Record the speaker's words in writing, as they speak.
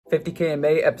50K in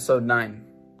May, episode 9.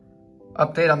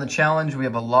 Update on the challenge, we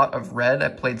have a lot of red. I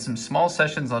played some small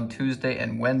sessions on Tuesday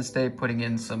and Wednesday, putting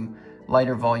in some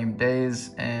lighter volume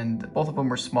days, and both of them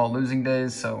were small losing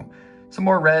days, so some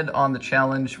more red on the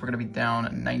challenge. We're gonna be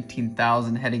down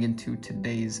 19,000 heading into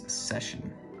today's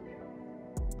session.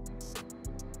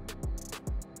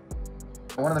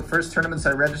 One of the first tournaments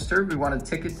I registered, we won a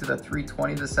ticket to the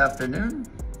 320 this afternoon.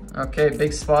 Okay,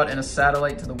 big spot in a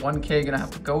satellite to the 1K. Gonna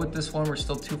have to go with this one. We're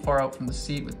still too far out from the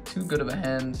seat with too good of a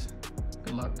hand.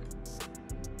 Good luck.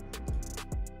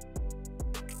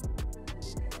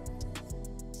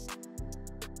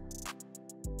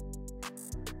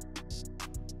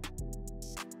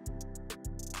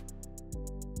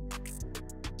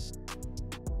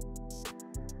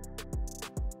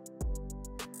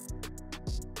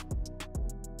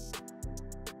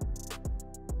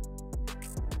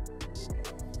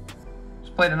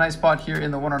 Played a nice pot here in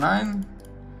the 109.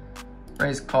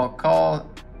 Raise, call,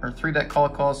 or 3-bet,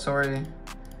 call, sorry.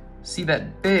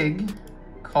 C-bet big,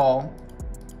 call.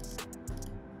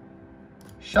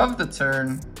 Shove the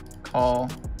turn, call.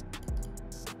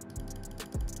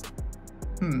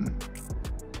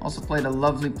 Also played a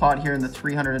lovely pot here in the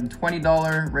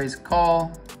 $320. Raise,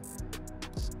 call.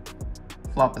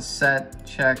 Flop a set,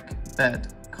 check,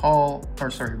 bet, call,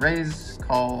 or sorry, raise,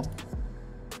 call,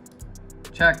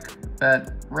 check,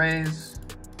 bet, raise,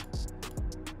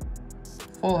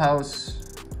 full house.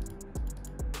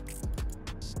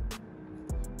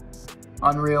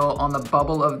 Unreal. On the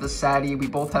bubble of the SATTY, we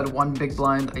both had one big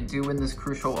blind. I do win this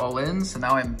crucial all in, so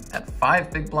now I'm at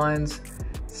 5 big blinds,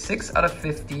 6 out of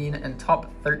 15, and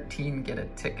top 13 get a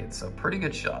ticket, so pretty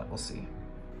good shot. We'll see.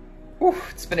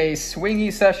 It's been a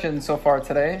swingy session so far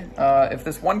today. If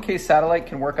this 1K satellite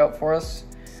can work out for us,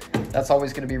 that's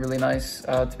always going to be really nice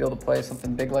to be able to play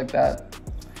something big like that.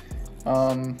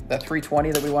 That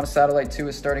 320 that we want to satellite to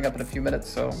is starting up in a few minutes,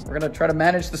 so we're going to try to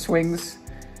manage the swings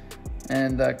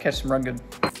and catch some run good.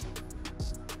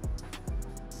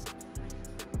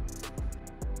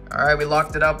 All right, we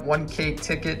locked it up. 1K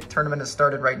ticket. Tournament has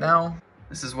started right now.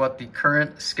 This is what the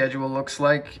current schedule looks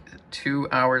like 2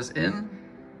 hours in.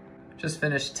 Just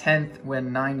finished 10th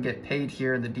when 9 get paid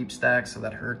here in the deep stack, so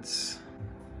that hurts.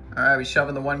 All right, we shove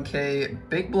in the 1K.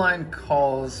 Big blind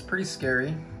calls, pretty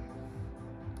scary.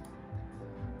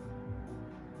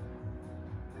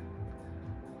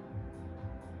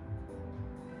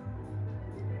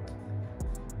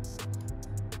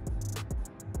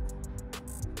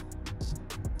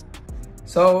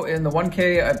 So in the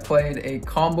 1K, I played a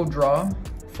combo draw,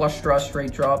 flush draw,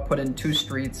 straight draw, put in 2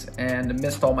 streets and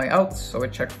missed all my outs, so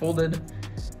it check folded.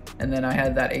 And then I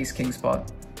had that ace-king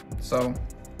spot. So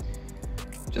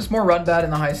just more run bad in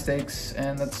the high stakes,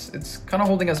 and it's kind of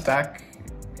holding us back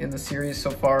in the series so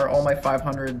far. All my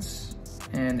 500s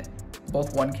and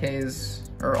both 1Ks,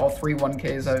 or all 3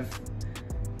 1Ks I've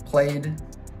played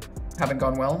haven't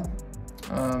gone well.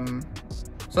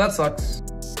 So that sucks.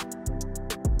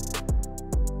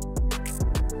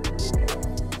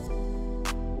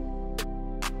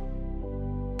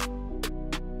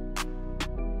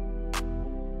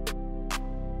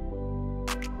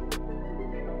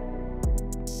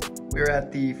 We're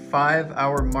at the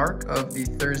 5-hour mark of the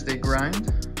Thursday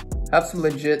grind. Have some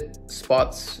legit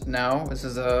spots now. This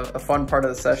is a fun part of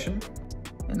the session.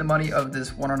 In the money of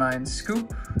this 109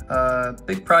 scoop.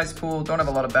 Big prize pool, don't have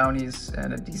a lot of bounties,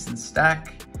 and a decent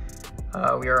stack.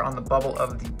 We are on the bubble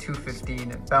of the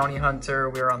 215 bounty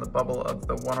hunter. We are on the bubble of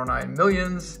the 109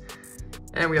 millions.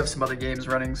 And we have some other games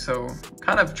running, so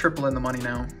kind of triple in the money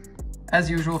now. As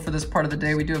usual for this part of the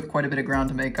day, we do have quite a bit of ground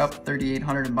to make up,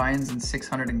 3,800 in buy-ins and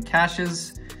 600 in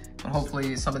cashes, but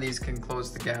hopefully some of these can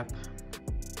close the gap.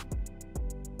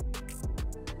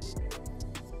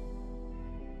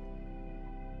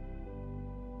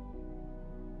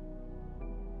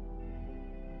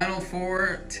 Final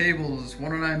 4 tables,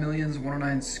 109 millions,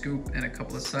 109 scoop, and a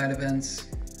couple of side events.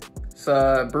 It's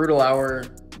a brutal hour.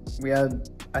 We had,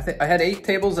 I had 8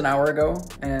 tables an hour ago,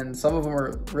 and some of them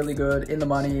were really good, in the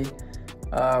money.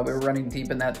 We were running deep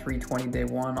in that 320 day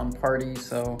 1 on party,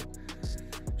 so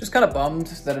just kind of bummed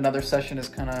that another session is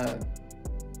kind of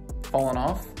fallen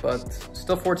off, but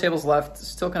still 4 tables left,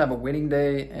 still kind of a winning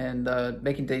day, and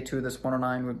making day 2 of this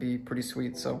 109 would be pretty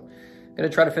sweet. So gonna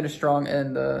try to finish strong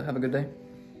and have a good day.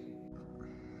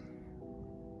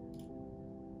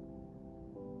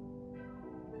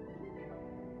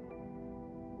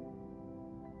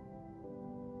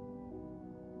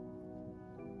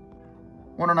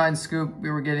 $109 scoop, we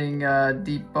were getting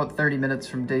deep about 30 minutes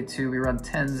from day 2. We run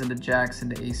 10s into jacks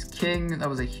into ace king. That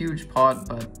was a huge pot,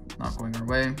 but not going our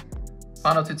way.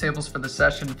 Final two tables for the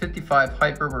session. 55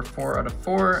 hyper were 4 out of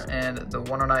 4, and the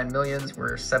 109 millions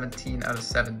were 17 out of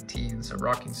 17, so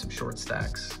rocking some short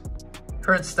stacks.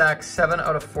 Current stack, 7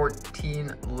 out of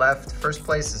 14 left. First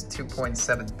place is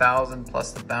 2.7 thousand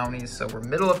plus the bounties, so we're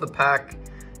middle of the pack.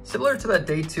 Similar to that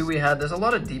day 2 we had, there's a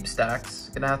lot of deep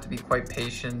stacks. Gonna have to be quite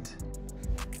patient.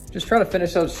 Just trying to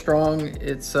finish out strong.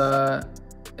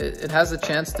 It has a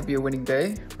chance to be a winning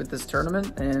day with this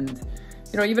tournament, and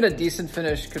you know, even a decent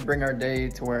finish could bring our day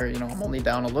to where, you know, I'm only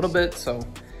down a little bit. So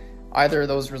either of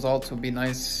those results would be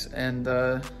nice, and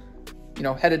you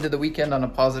know, headed to the weekend on a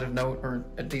positive note or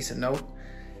a decent note.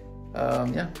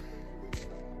 Yeah.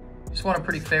 Just want a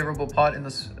pretty favorable pot in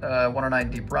this 109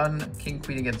 deep run. King,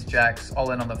 queen against jacks,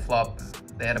 all in on the flop.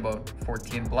 They had about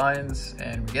 14 blinds,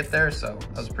 and we get there, so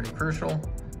that was pretty crucial.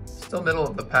 Still middle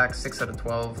of the pack, 6 out of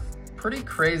 12. Pretty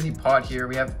crazy pot here.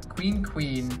 We have queen,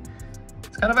 queen.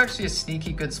 It's kind of actually a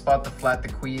sneaky good spot to flat the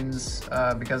queens,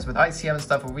 because with ICM and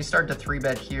stuff, when we start to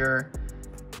 3-bet here,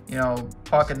 you know,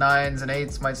 pocket 9s and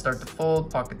 8s might start to fold,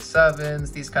 pocket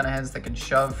 7s, these kind of hands that can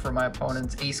shove for my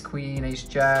opponents, ace queen, ace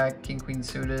jack, king queen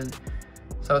suited.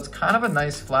 So it's kind of a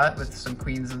nice flat with some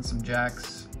queens and some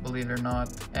jacks, believe it or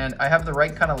not. And I have the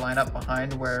right kind of lineup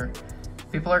behind where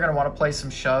people are going to want to play some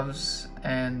shoves,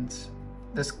 and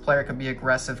this player can be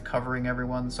aggressive covering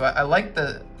everyone. So I like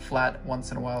the flat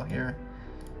once in a while here.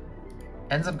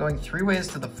 Ends up going 3 ways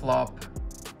to the flop.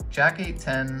 Jack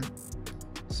 8-10,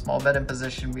 small bet in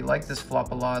position. We like this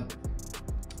flop a lot.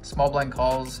 Small blind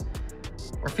calls.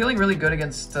 We're feeling really good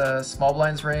against small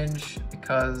blinds range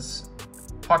because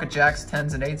pocket jacks,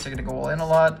 10s, and 8s are gonna go all in a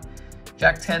lot.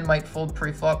 Jack 10 might fold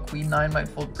pre-flop, queen 9 might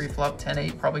fold pre-flop,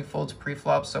 10-8 probably folds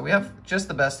pre-flop. So we have just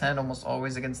the best hand almost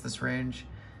always against this range.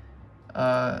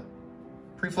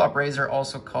 Pre-flop raiser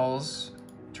also calls.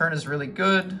 Turn is really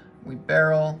good. We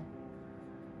barrel.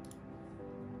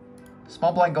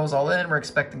 Small blind goes all in. We're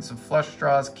expecting some flush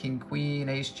draws. King, queen,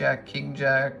 ace, jack, king,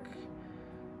 jack,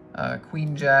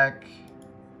 queen, jack.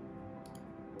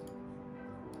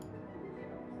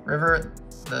 River,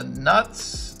 the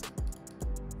nuts.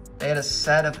 They had a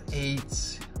set of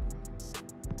 8s.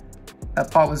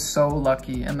 That pot was so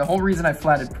lucky. And the whole reason I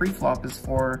flatted pre-flop is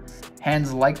for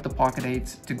hands like the pocket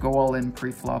 8s to go all in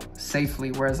pre-flop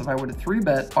safely. Whereas if I would have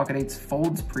 3-bet, pocket 8s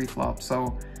folds pre-flop.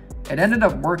 So it ended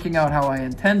up working out how I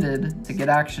intended to get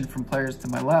action from players to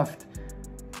my left,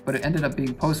 but it ended up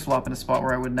being post-flop in a spot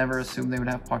where I would never assume they would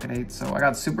have pocket 8. So I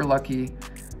got super lucky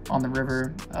on the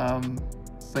river.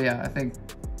 But yeah, I think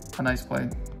a nice play.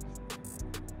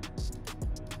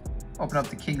 Open up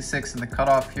the king 6 in the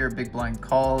cutoff here. Big blind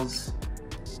calls.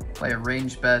 Play a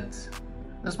range bet.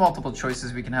 There's multiple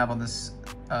choices we can have on this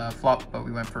flop, but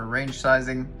we went for a range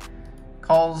sizing.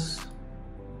 Calls.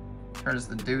 Turn is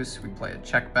the deuce. We play a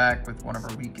check back with one of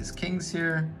our weakest kings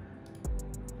here.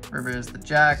 River is the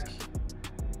jack.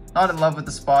 Not in love with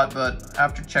the spot, but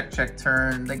after check, check,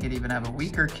 turn, they could even have a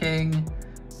weaker king.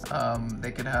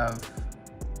 They could have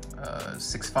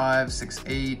 6-5,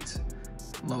 6-8,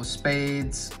 low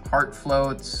spades, heart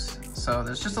floats. So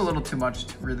there's just a little too much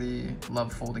to really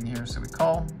love folding here. So we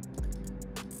call.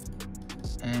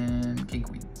 And king,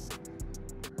 queen.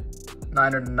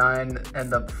 9 or 9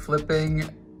 end up flipping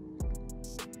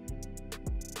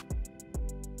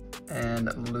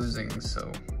and losing.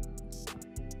 So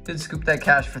did scoop that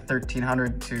cash for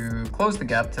 1,300 to close the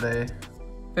gap today.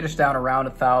 Finished down around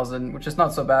 1,000, which is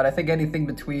not so bad. I think anything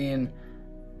between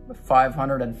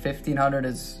 500 and 1,500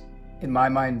 is, in my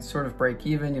mind, sort of break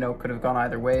even. You know, could have gone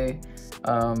either way.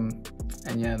 And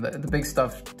yeah, the big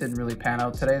stuff didn't really pan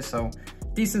out today. So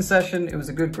decent session. It was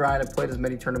a good grind. I played as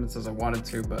many tournaments as I wanted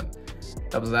to, but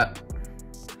that was that.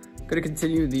 Gonna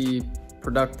continue the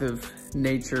productive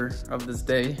nature of this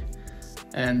day.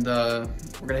 And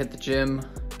we're gonna hit the gym,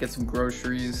 get some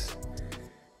groceries,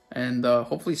 and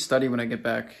hopefully study when I get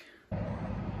back.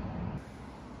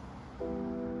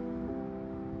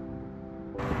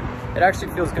 It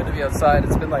actually feels good to be outside.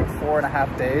 It's been like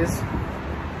 4.5 days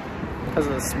because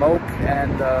of the smoke,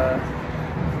 and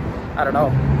I don't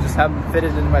know, just haven't fitted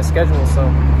into my schedule, so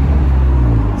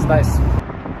it's nice.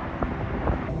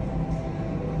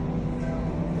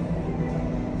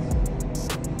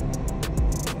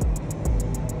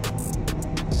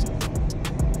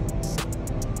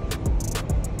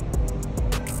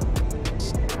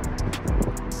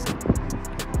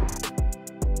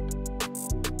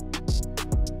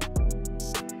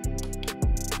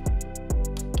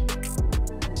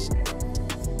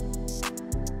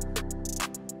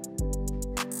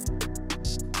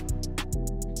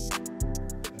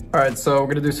 All right, so we're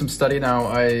gonna do some study now.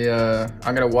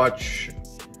 I'm gonna watch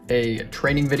a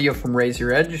training video from Raise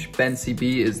Your Edge. Ben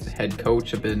CB is the head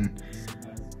coach. I've been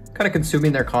kind of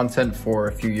consuming their content for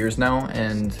a few years now,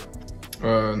 and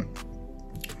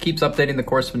keeps updating the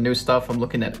course with new stuff. I'm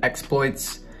looking at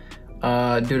exploits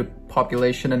due to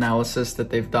population analysis that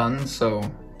they've done, so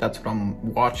that's what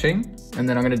I'm watching. And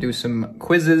then I'm gonna do some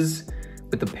quizzes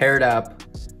with the paired app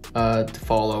to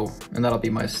follow, and that'll be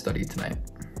my study tonight.